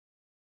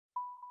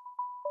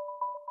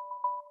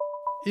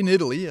In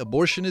Italy,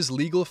 abortion is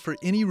legal for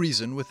any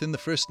reason within the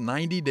first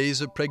 90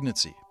 days of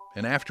pregnancy,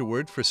 and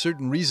afterward for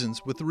certain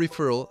reasons with the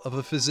referral of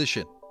a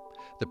physician.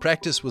 The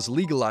practice was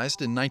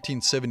legalized in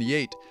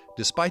 1978,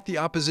 despite the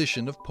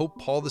opposition of Pope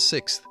Paul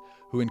VI,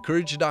 who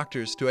encouraged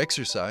doctors to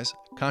exercise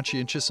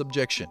conscientious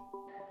objection.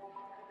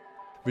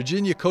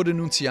 Virginia Coda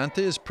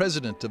Nunziante is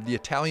president of the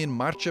Italian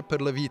Marcia per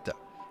la Vita,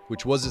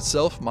 which was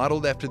itself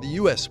modeled after the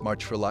U.S.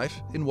 March for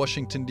Life in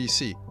Washington,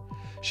 D.C.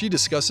 She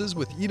discusses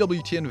with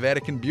EWTN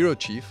Vatican Bureau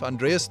Chief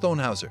Andreas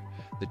Thonhauser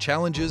the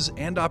challenges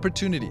and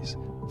opportunities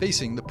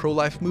facing the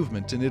pro-life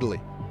movement in Italy.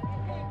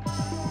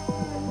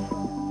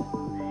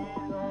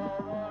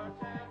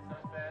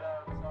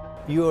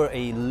 You're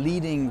a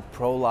leading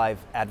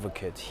pro-life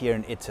advocate here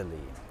in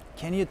Italy.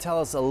 Can you tell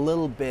us a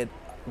little bit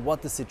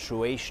what the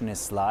situation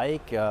is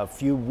like? A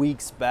few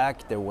weeks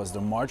back there was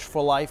the March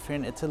for Life here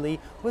in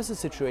Italy. What's the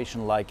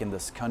situation like in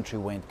this country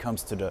when it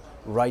comes to the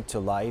right to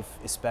life,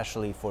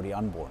 especially for the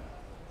unborn?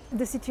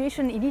 The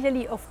situation in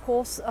Italy, of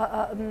course,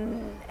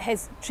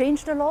 has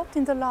changed a lot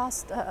in the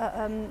last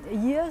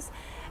years.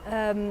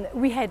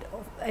 We had,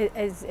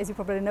 as you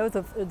probably know,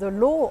 the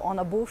law on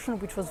abortion,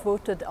 which was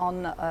voted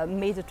on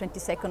May the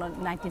 22nd of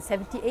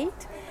 1978.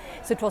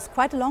 So it was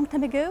quite a long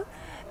time ago.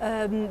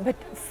 But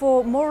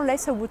for more or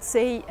less, I would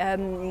say,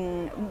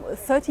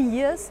 30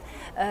 years,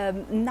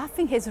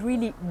 nothing has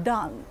really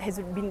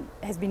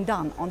has been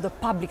done on the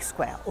public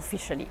square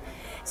officially.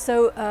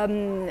 So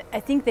I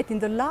think that in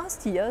the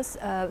last years,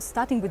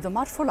 starting with the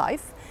March for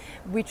Life,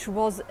 which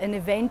was an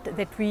event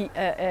that we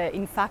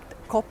in fact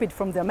copied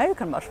from the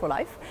American March for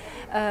Life,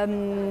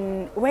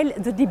 well,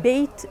 the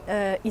debate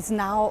is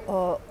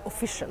now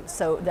official.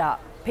 So there are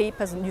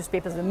papers,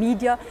 newspapers, the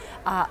media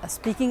are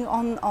speaking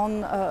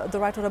on the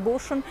right of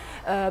abortion.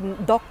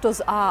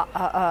 Doctors are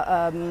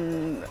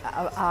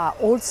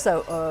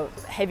also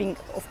having,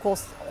 of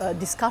course,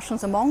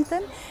 discussions among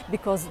them,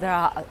 because there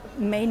are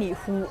many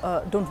who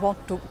don't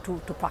want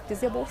to practice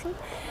the abortion.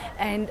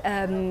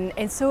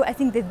 And so I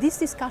think that this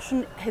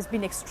discussion has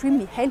been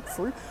extremely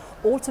helpful,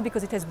 also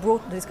because it has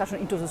brought the discussion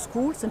into the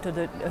schools, into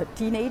the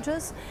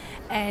teenagers.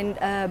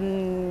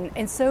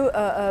 And so,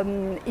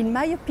 in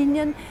my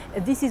opinion,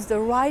 this is the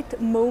right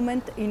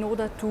moment in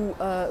order to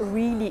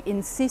really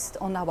insist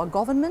on our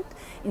government,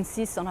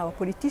 insist on our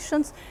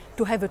politicians,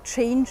 to have a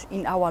change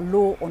in our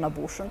law on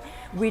abortion,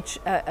 which,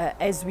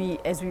 as we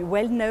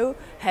well know,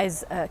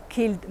 has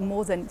killed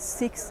more than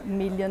 6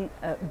 million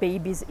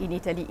babies in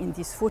Italy in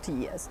these 40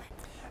 years.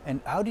 And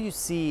how do you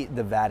see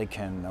the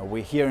Vatican?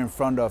 We're here in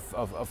front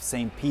of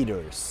St.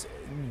 Peter's.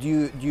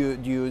 Do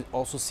you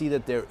also see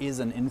that there is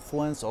an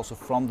influence also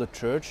from the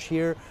Church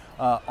here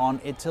on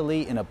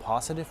Italy in a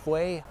positive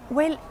way?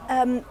 Well,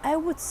 I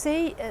would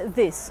say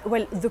this.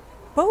 Well, the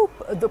Pope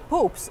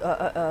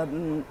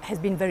has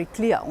been very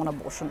clear on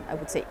abortion, I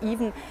would say.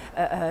 Even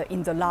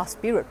in the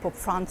last period, Pope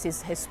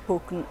Francis has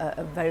spoken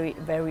very,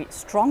 very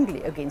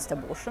strongly against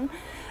abortion.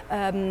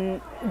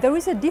 There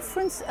is a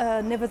difference,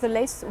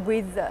 nevertheless,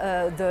 with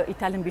the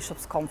Italian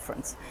Bishops'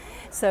 Conference.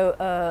 So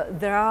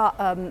there are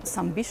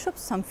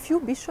some few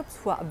bishops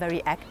who are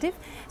very active.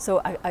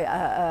 So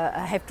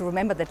I have to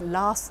remember that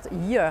last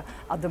year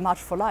at the March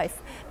for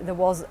Life, there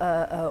was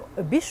a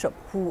bishop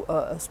who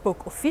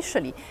spoke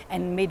officially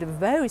and made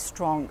a very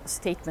strong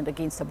statement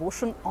against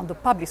abortion on the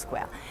public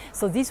square.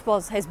 So this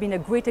has been a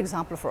great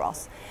example for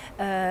us.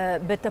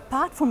 But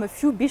apart from a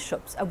few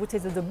bishops, I would say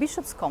that the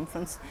Bishops'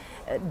 Conference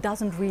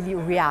doesn't really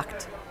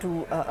react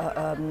to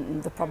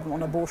the problem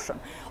on abortion.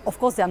 Of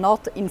course, they are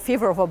not in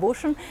favor of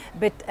abortion,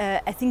 but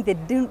I think they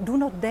do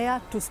not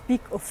dare to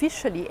speak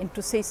officially and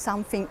to say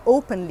something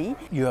openly.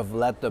 You have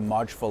led the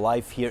March for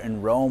Life here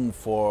in Rome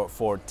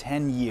for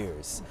 10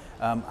 years.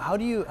 How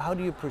do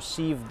you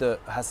perceive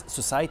has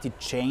society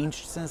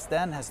changed since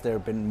then? Has there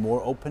been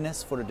more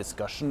openness for the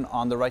discussion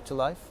on the right to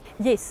life?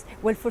 Yes,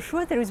 well, for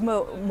sure there is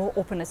more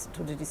openness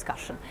to the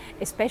discussion,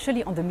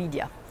 especially on the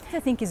media. I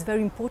think is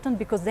very important,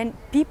 because then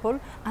people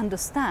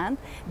understand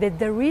that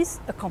there is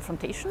a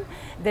confrontation,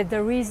 that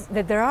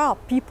there are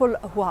people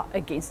who are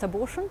against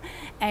abortion,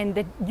 and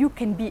that you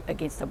can be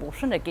against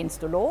abortion,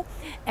 against the law,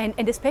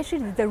 and especially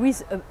that there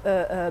is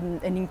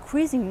an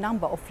increasing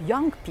number of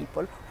young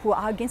people who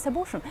are against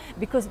abortion,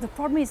 because the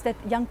problem is that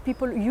young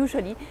people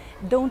usually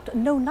don't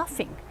know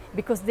nothing,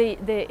 because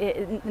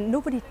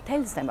nobody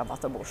tells them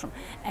about abortion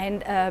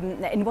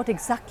and what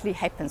exactly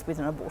happens with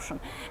an abortion,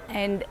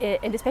 and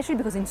especially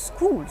because in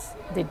schools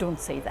they don't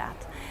say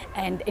that,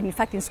 and in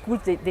fact in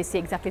schools they say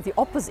exactly the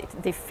opposite.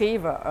 They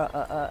favor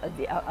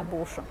the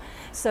abortion,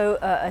 so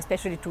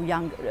especially to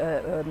young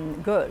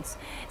girls.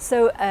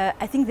 So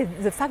I think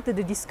that the fact that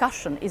the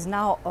discussion is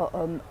now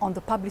on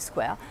the public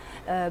square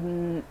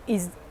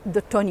is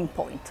the turning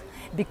point,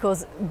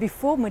 because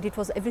before, when it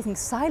was everything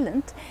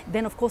silent,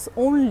 then of course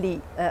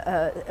only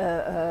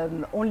a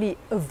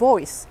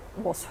voice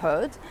was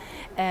heard,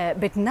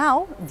 but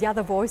now the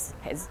other voice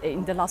has,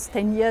 in the last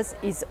 10 years,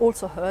 is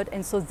also heard,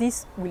 and so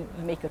this will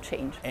make a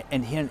change.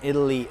 And here in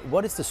Italy,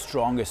 what is the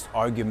strongest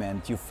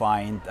argument you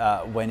find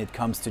when it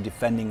comes to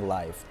defending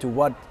life? To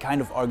what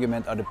kind of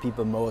argument are the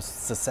people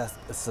most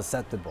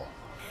susceptible?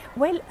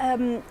 Well,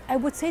 I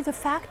would say the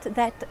fact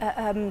that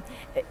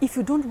if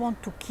you don't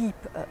want to keep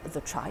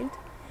the child,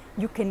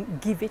 you can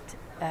give it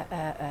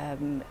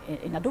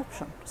in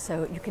adoption.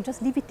 So you can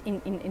just leave it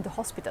in the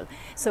hospital.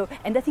 So,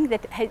 and I think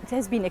that it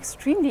has been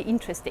extremely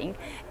interesting.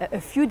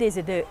 A few days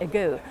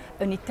ago,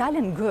 an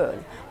Italian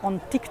girl on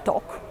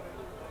TikTok,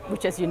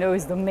 which, as you know,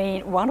 is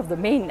one of the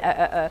main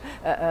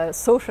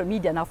social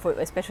media now,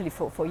 especially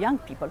for young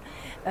people,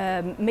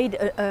 made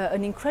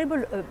an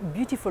incredible,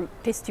 beautiful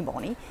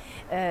testimony.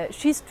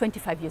 She's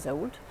 25 years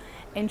old,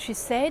 and she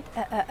said,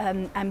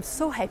 I'm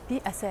so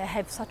happy as I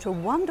have such a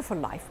wonderful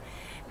life.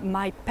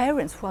 My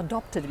parents who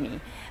adopted me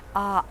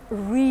are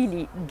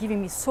really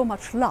giving me so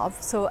much love,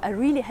 so I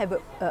really have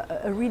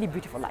a really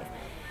beautiful life.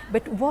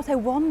 But what I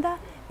wonder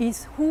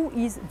is, who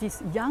is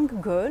this young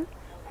girl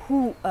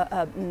who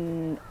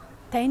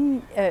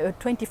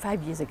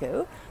 25 years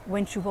ago,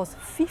 when she was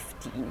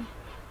 15,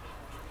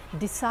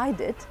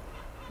 decided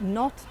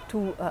not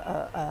to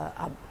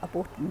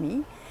abort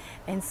me,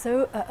 and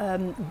so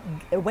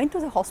went to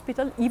the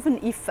hospital, even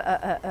if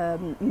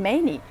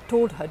many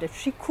told her that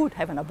she could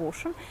have an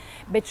abortion,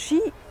 but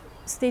she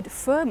stayed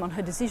firm on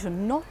her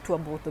decision not to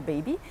abort the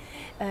baby,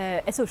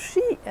 and so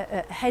she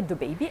had the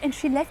baby and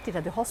she left it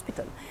at the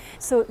hospital.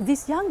 So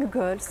this young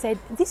girl said,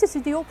 this is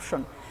the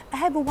option. I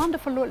have a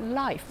wonderful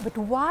life, but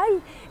why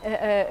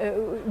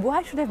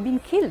should I have been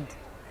killed?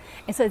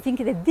 And so I think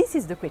that this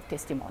is the great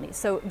testimony.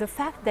 So the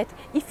fact that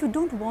if you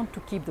don't want to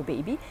keep the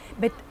baby,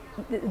 but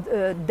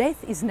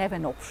death is never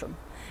an option.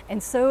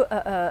 And so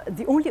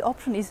the only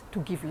option is to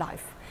give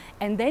life.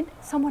 And then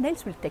someone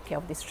else will take care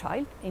of this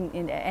child,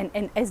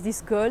 and as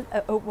this girl,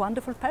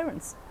 wonderful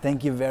parents.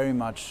 Thank you very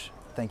much.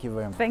 Thank you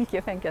very much. Thank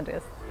you,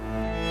 Andreas.